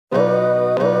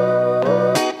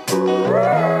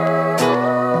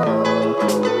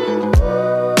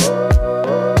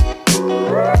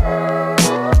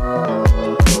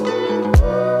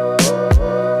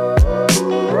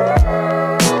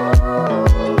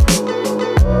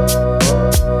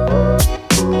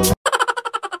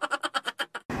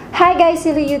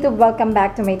YouTube, welcome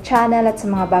back to my channel. At sa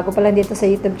mga bago pa lang dito sa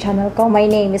YouTube channel ko, my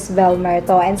name is Belle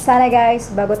Merto. And sana guys,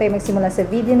 bago tayo magsimula sa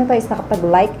video na to is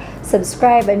nakapag-like,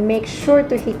 subscribe, and make sure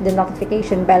to hit the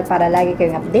notification bell para lagi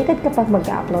kayong updated kapag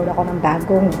mag-upload ako ng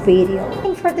bagong video.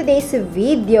 And for today's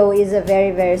video is a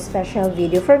very special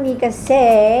video for me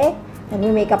kasi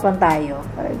nag-makeup lang tayo.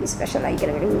 Para be special, I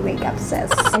gotta makeup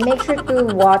sis. And make sure to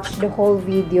watch the whole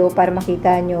video para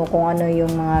makita nyo kung ano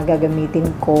yung mga gagamitin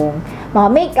kong mga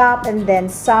makeup. And then,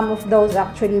 some of those,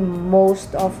 actually,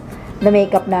 most of the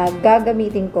makeup na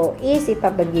gagamitin ko is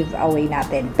ipapag-giveaway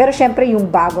natin. Pero, syempre, yung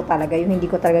bago talaga, yung hindi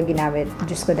ko talaga ginamit.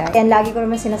 Diyos ko dahil. And lagi ko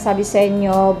naman sinasabi sa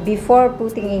inyo, before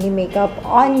putting any makeup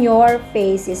on your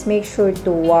face is make sure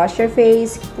to wash your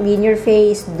face, clean your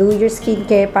face, do your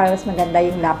skincare para mas maganda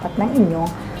yung lapat ng inyong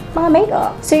mga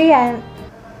makeup. So, yan.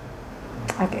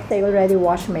 Okay. I already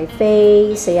washed my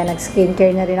face. Ayan,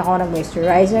 nag-skincare na rin ako,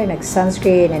 nag-moisturizer,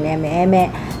 nag-sunscreen, and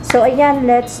eme-eme. So, ayan,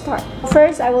 let's start.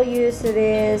 First, I will use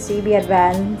this CB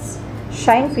Advance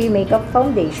Shine Free Makeup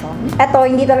Foundation. Ito,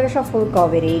 hindi talaga siya full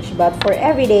coverage, but for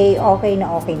everyday, okay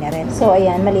na rin. So,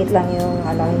 ayan, maliit lang yung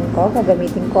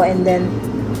gagamitin ko. And then,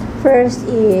 first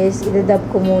is, idadab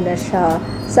ko muna siya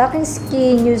sa aking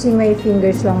skin using my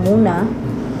fingers lang muna.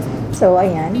 So,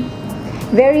 ayan.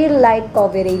 Very light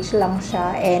coverage lang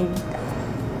siya, and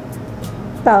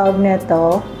tawag na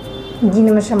to, hindi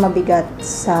naman siya mabigat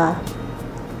sa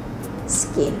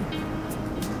skin.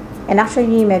 And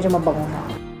actually, medyo mabango na.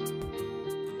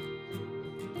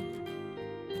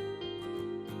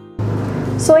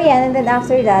 So, yan. And then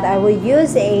after that, I will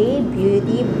use a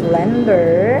beauty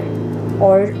blender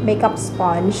or makeup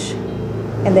sponge.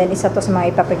 And then, isa to sa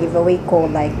mga ipapag-giveaway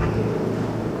ko, like,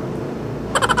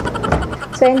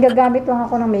 so, yun, gagamit lang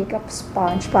ako ng makeup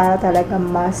sponge para talaga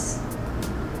mas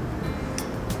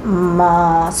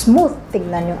smooth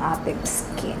tignan yung ating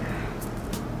skin.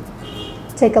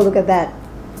 Take a look at that.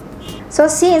 So,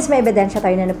 since may ebidensya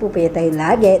tayo na napupaya tayo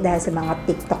lagi dahil sa mga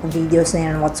TikTok videos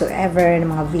na yan whatsoever, ng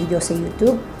mga videos sa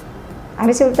YouTube, ang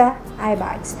resulta ay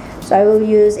bags. So, I will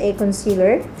use a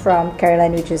concealer from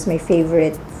Caroline, which is my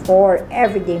favorite for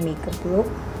everyday makeup look.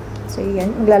 So,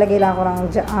 yan. Maglalagay lang ako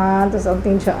ng dyan. Tapos,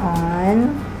 unting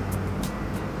dyan.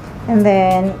 And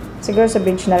then, siguro sa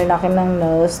bridge na rin akin ng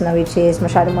nose na which is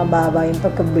masyadong mababa yung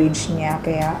pagka-bridge niya.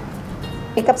 Kaya,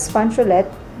 makeup sponge ulit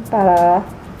para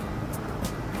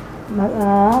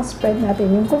spread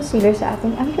natin yung concealer sa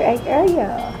ating under eye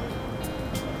area.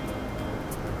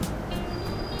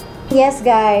 Yes,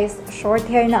 guys. Short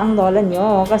hair na ang lola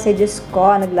nyo. Kasi, Diyos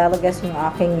ko, naglalagas yung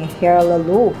aking hair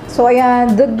lalo. So,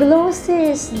 ayan. The glow,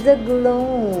 sis. The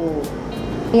glow.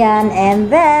 Ayan.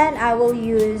 And then, I will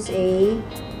use a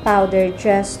powder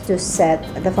just to set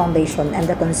the foundation and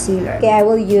the concealer. Okay, I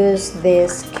will use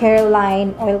this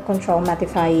Caroline Oil Control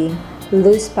Mattifying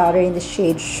Loose Powder in the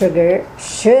shade Sugar.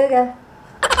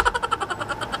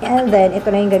 And then, ito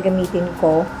na yung gagamitin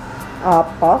ko.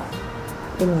 Puff.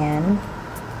 Ganyan.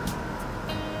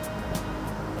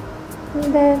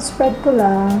 And then, spread ko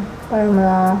lang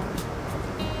para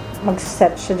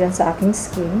mag-set siya dyan sa aking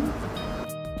skin.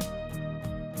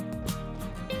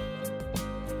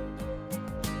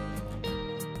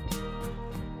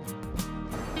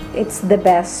 It's the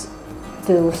best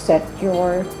to set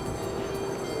your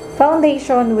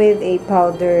foundation with a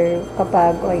powder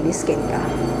kapag oily skin ka.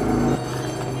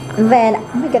 And then,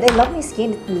 oh my god, I love my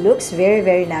skin. It looks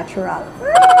very natural.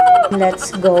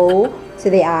 Let's go to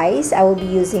the eyes. I will be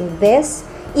using this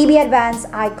EB Advance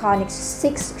Iconic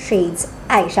 6 Shades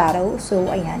Eyeshadow. So,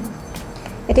 ayan.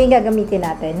 Ito yung gagamitin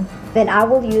natin. Then, I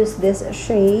will use this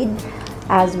shade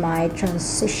as my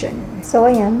transition. So,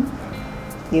 ayan.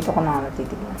 Dito ko na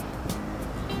natitignan.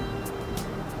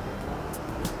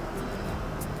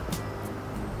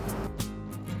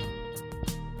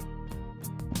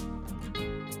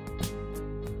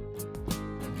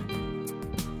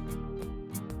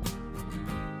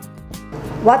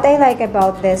 What I like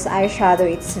about this eyeshadow,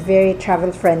 it's very travel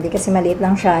friendly kasi maliit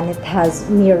lang siya and it has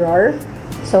mirror.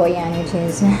 So, ayan, which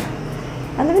is,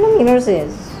 ano yung mirrors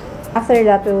is? After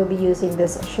that, we will be using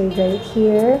this shade right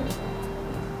here.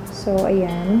 So,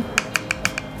 ayan.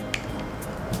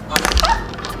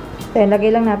 Then,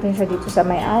 lagay lang natin siya dito sa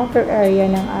may outer area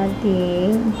ng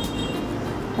ating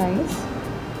eyes.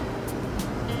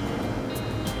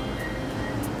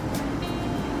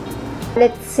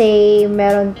 Let's say,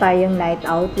 meron tayong night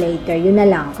out later. Yun na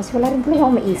lang. Kasi wala rin talaga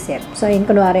akong maisip. So, yun,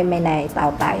 kunwari may night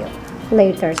out tayo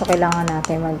later. So, kailangan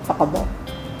natin magpakabo.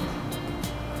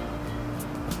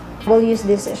 We'll use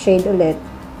this shade ulit.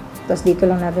 Tapos, dito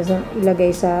lang natin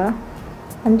ilagay sa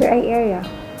under eye area.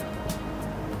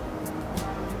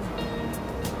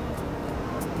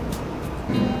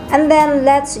 And then,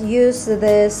 let's use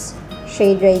this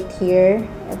shade right here.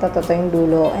 Ito yung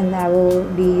dulo. And I will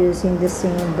be using the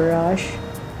same brush.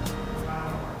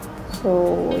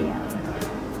 So, yan.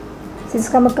 Since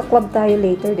magka-club tayo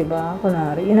later, diba?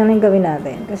 Kunwari, yun na lang gawin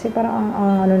natin. Kasi parang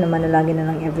ang ano naman, nalagi na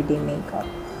ng everyday makeup.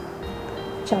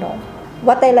 Charot.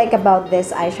 What I like about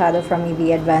this eyeshadow from EB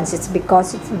Advance, it's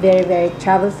because it's very, very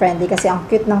travel-friendly. Kasi ang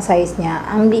cute ng size niya,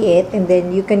 ang liit. And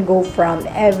then, you can go from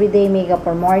everyday makeup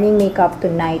or morning makeup to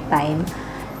nighttime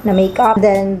na makeup.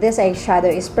 Then, this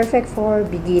eyeshadow is perfect for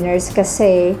beginners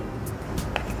kasi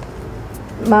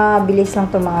mabilis lang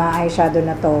itong mga eyeshadow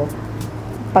na to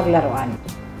paglaruan.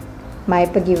 May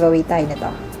pag-giveaway tayo nito.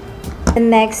 And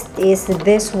next is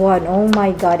this one. Oh my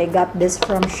god, I got this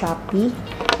from Shopee.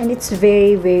 And it's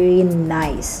very, very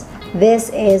nice.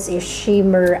 This is a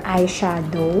shimmer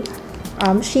eyeshadow.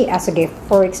 She as a gift.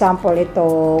 For example,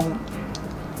 ito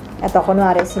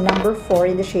kunwari si number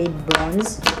 4 in the shade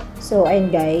bronze. So,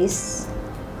 ayun guys.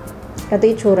 Ito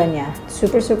yung tsura niya.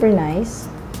 Super, super nice.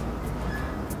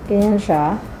 Ganyan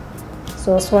siya.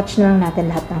 So, swatch na lang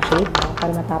natin lahat ng shade para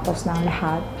matapos na ang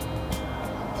lahat.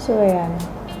 So, ayan.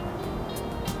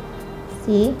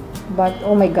 See? But,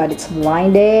 oh my god, it's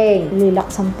blinding.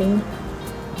 Lilac something.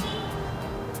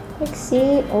 Like,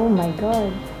 see? Oh my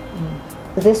god.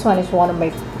 This one is one of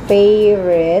my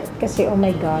favorite. Kasi, oh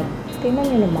my god. Tingnan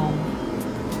nyo naman.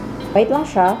 White lang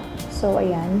siya. So,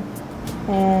 ayan.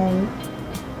 And,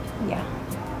 yeah.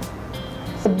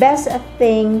 The best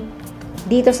thing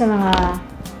dito sa mga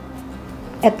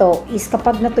ito is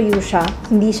kapag natuyo siya,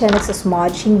 hindi siya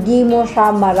nagsasmudge, hindi mo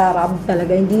siya mararab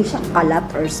talaga, hindi siya kalat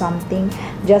or something.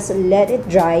 Just let it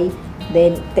dry,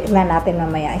 then tignan natin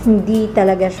mamaya. Hindi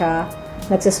talaga siya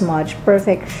nagsasmudge.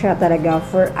 Perfect siya talaga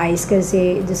for eyes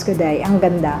kasi, Diyos ko day, ang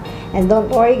ganda. And don't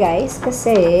worry guys,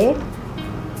 kasi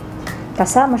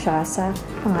kasama siya sa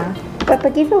mga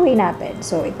ipapag-giveaway natin.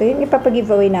 So, ito yung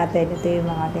ipapag-giveaway natin. Ito yung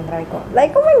mga tinry ko.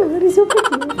 Like, oh my god, it's super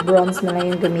cute. Bronze na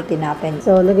lang yung gamitin natin.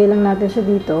 So, lagay lang natin siya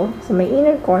dito sa may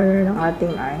inner corner ng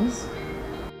ating eyes.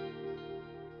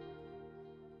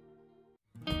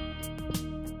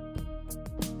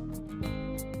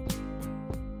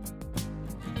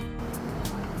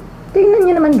 Tingnan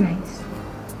niyo naman, guys.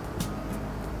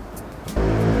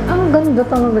 Ang ganda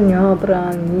talaga niya,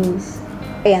 promise.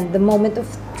 Ayan, the moment of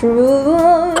truth.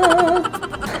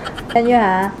 Ayan nyo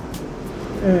ha.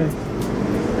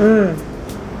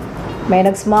 May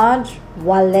nag-smudge.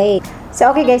 Wale.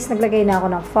 So, okay guys, naglagay na ako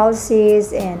ng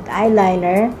falsies and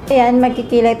eyeliner. Ayan,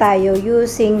 magkikilay tayo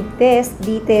using this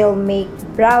Detail Make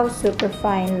Brow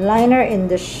Superfine Liner in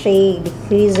the shade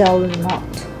Hazelnut.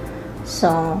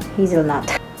 So,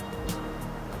 Hazelnut.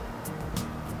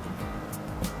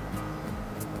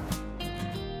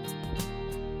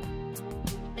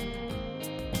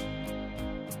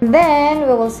 Then,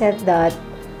 we will set that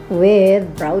with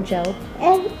brow gel.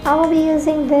 And I will be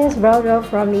using this brow gel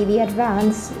from EB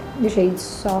Advance, the shade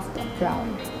Soft Brown.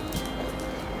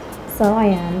 So,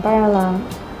 ayan, para lang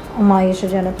umayos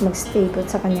siya dyan at mag-stay put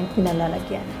sa kanyang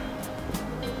kinalalagyan.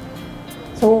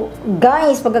 So,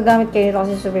 guys, pag gagamit kayo ito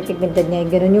kasi super pigmented niya,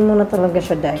 ganun yung muna talaga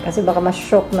siya dahil. Kasi baka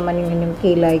ma-shock naman yung inyong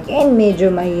kilay and medyo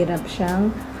mahirap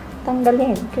siyang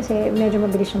tanggalin kasi medyo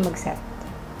mabilis siyang mag-set.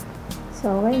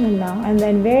 So, ganyan lang. And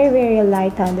then, very, very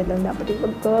light-handed lang dapat yung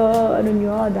ano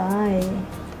nyo, dahil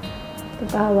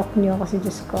pagkahawak nyo kasi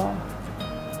Diyos ko.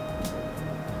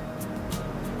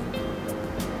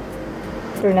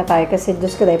 Contour na tayo kasi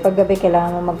Diyos ko dahil paggabi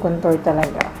kailangan mo mag-contour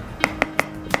talaga.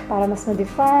 Para mas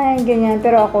na-define, ganyan.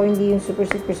 Pero ako, hindi yung super,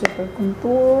 super, super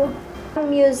contour.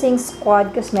 I'm using Squad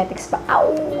Cosmetics pa.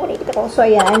 Ow! Nakikita ko. So,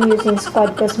 ayan, I'm using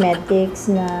Squad Cosmetics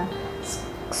na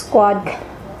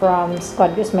from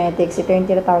Squad Cosmetics. Ito yung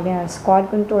tinatawag niya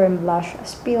Squad Contour and Blush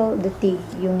Spill the Tea,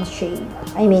 yung shade.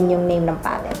 I mean, yung name ng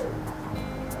palette.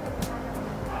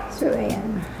 So,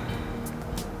 ayan.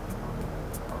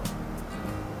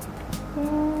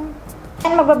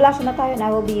 And magbablush na tayo and I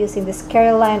will be using this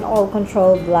Caroline All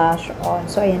Control Blush on.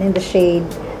 So, ayan, in the shade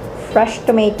Fresh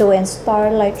Tomato and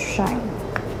Starlight Shine.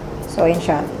 So, ayan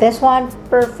siya. This one,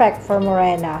 perfect for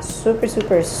morena. Super,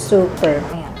 super, super.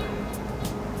 Ayan.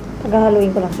 Paghahaluin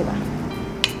ko lang sila.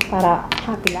 Para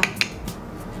happy lang.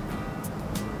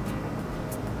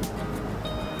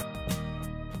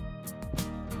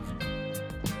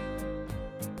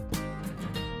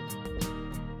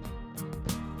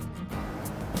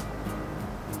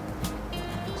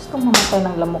 Gusto mamatay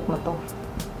ng lamok na to.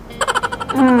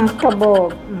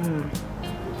 Kabog.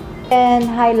 And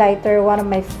highlighter, one of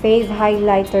my fave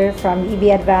highlighter from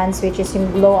EB Advance, which is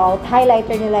yung glow out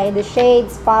highlighter nila in the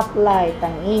shade Spotlight.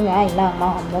 Ang ingay ng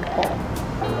mga mukha.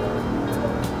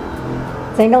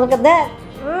 Take a look at that.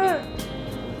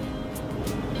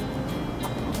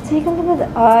 Second ba?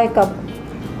 Ay,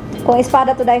 kung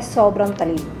espada to dahil sobrang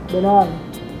talib. Ganon.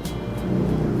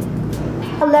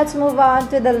 Let's move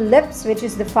on to the lips, which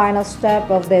is the final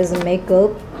step of this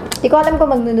makeup. Hindi ko alam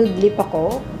kung mag-nude lip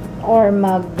ako or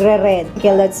magre-red.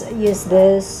 Okay, let's use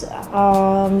this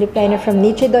lip liner from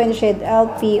Nichido in the shade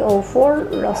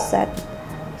LP04 Rosette.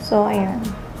 So, ayan.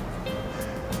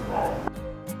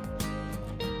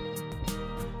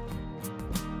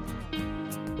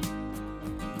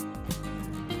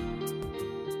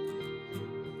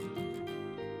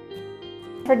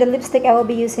 For the lipstick, I will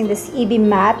be using this EB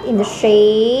Matte in the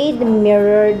shade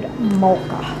Mirrored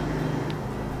Mocha.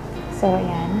 So,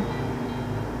 ayan.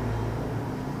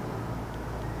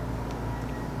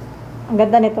 Ang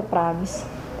ganda nito, promise.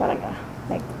 Talaga.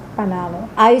 Like,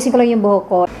 panalo. Ayusin ko lang yung buhok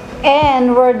ko.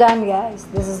 And we're done, guys.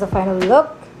 This is the final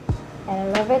look.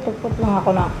 And I love it. Nagput lang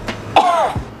ako na.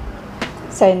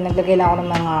 So, naglagay lang ako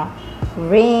ng mga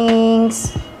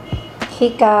rings,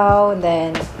 hikaw, and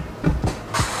then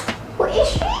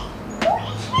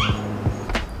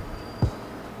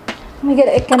oh my god,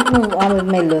 I can't move on with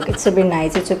my look. It's super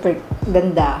nice. It's super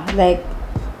ganda. Like,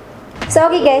 so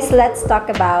okay guys, let's talk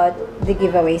about the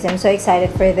giveaways. I'm so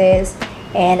excited for this.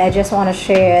 And I just want to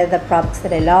share the products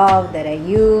that I love, that I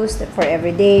use for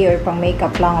everyday or pang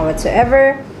makeup lang or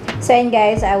whatsoever. So yun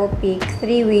guys, I will pick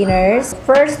 3 winners.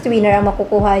 First winner, ang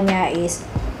makukuha niya is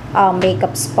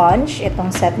makeup sponge.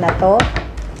 Itong set na to.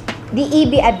 The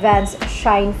EB Advanced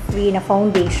Shine Free na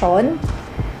foundation.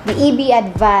 The EB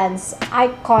Advanced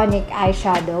Iconic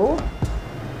Eyeshadow.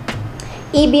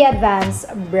 EB Advanced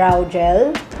Brow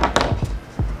Gel.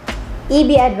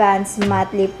 EB Advanced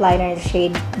Matte Lip Liner in the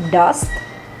shade Dust.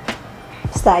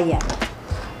 Basta yan.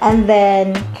 And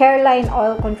then, Careline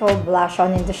Oil Control Blush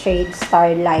On in the shade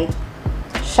Starlight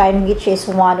Shine, which is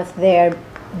one of their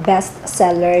best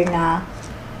seller na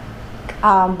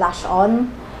blush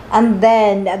on. And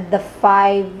then, the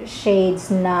 5 shades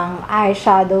ng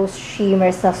eyeshadow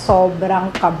shimmers na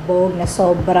sobrang kabog, na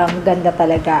sobrang ganda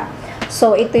talaga.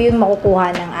 So, ito yung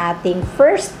makukuha ng ating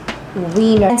first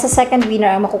winner. And sa second winner,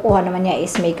 ang makukuha naman niya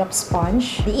is makeup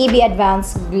sponge. The EB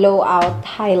Advanced Glow Out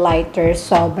Highlighter.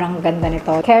 Sobrang ganda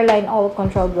nito. Careline All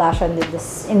Control Blush on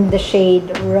in the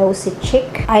shade Rosy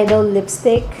Chick. Idol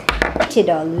Lipstick.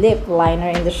 Chido Lip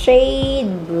Liner in the shade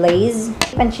Blaze.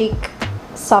 Lip and Cheek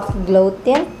Soft Glow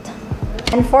Tint.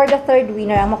 And for the third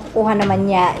winner, ang makukuha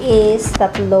naman niya is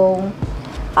tatlong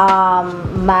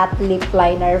matte lip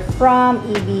liner from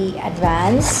EB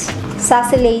Advance,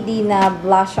 Sassy Lady na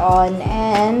blush on,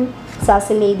 and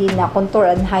Sassy Lady na contour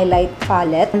and highlight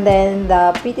palette. And then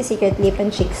the Pretty Secret Lip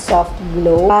and Cheek Soft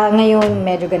Glow. Ngayon,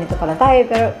 medyo ganito pala tayo,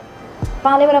 pero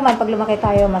pangalawa naman, pag lumaki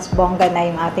tayo, mas bongga na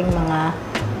yung ating mga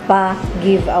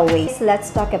pa-giveaways. Let's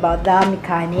talk about the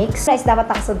mechanics. Guys, dapat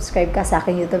nakasubscribe ka sa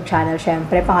aking YouTube channel.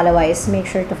 Syempre, pangalawa is make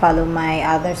sure to follow my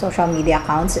other social media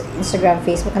accounts, Instagram,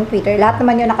 Facebook, and Twitter. Lahat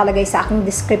naman yun nakalagay sa aking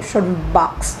description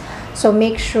box. So,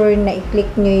 make sure na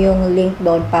i-click nyo yung link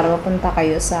doon para mapunta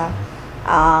kayo sa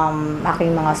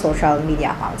aking mga social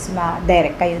media accounts.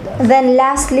 Ma-direct kayo doon. Then,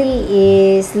 lastly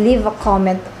is leave a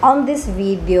comment on this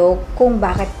video kung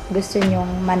bakit gusto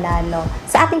nyong manalo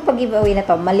sa ating pag-giveaway na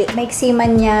to. Maiksi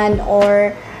man yan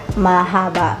or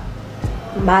mahaba.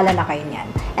 Bahala na kayo niyan.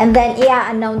 And then,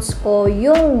 i-announce ko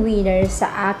yung winner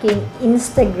sa aking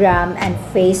Instagram and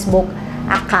Facebook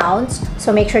accounts.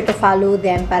 So, make sure to follow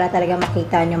them para talaga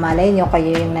makita nyo, malay nyo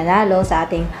kayo yung nanalo sa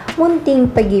ating munting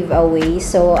pag-giveaway.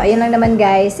 So, ayun lang naman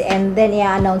guys. And then,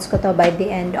 i-announce ko to by the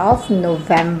end of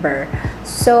November.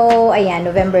 So, ayan,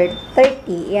 November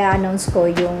 30, i-announce ko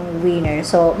yung winner.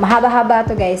 So, mahaba-haba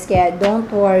to guys, kaya don't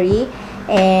worry.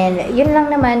 And, yun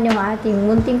lang naman yung ating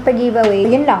munting pag-giveaway.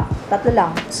 Yun lang, tatlo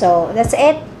lang. So, that's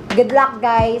it. Good luck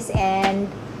guys,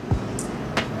 and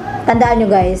tandaan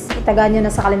nyo guys, itagaan nyo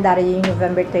na sa kalendaryo yung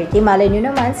November 30. Malay nyo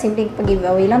naman, simpleng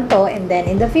pag-giveaway lang to. And then,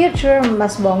 in the future,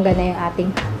 mas bongga na yung ating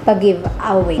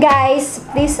pag-giveaway. Guys,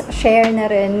 please share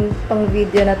na rin tong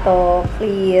video na to.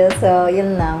 Please. So,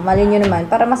 yun lang. Malay nyo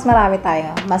naman, para mas marami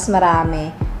tayo. Mas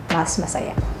marami, mas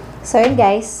masaya. So, yun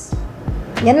guys.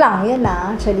 Yan lang.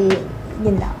 Actually,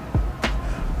 yun lang.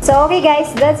 So, okay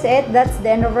guys, that's it. That's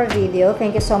the end of our video.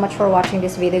 Thank you so much for watching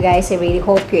this video, guys. I really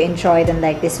hope you enjoyed and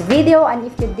liked this video. And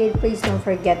if you did, please don't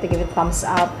forget to give it a thumbs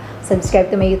up. Subscribe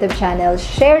to my YouTube channel.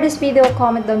 Share this video.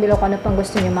 Comment down below kung ano pang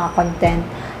gusto niyo mga content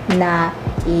na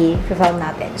i-film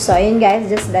natin. So, ayun guys,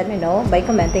 just let me know by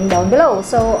commenting down below.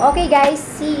 So, okay guys,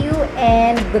 see you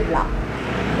and good luck.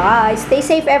 Bye! Stay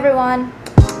safe, everyone!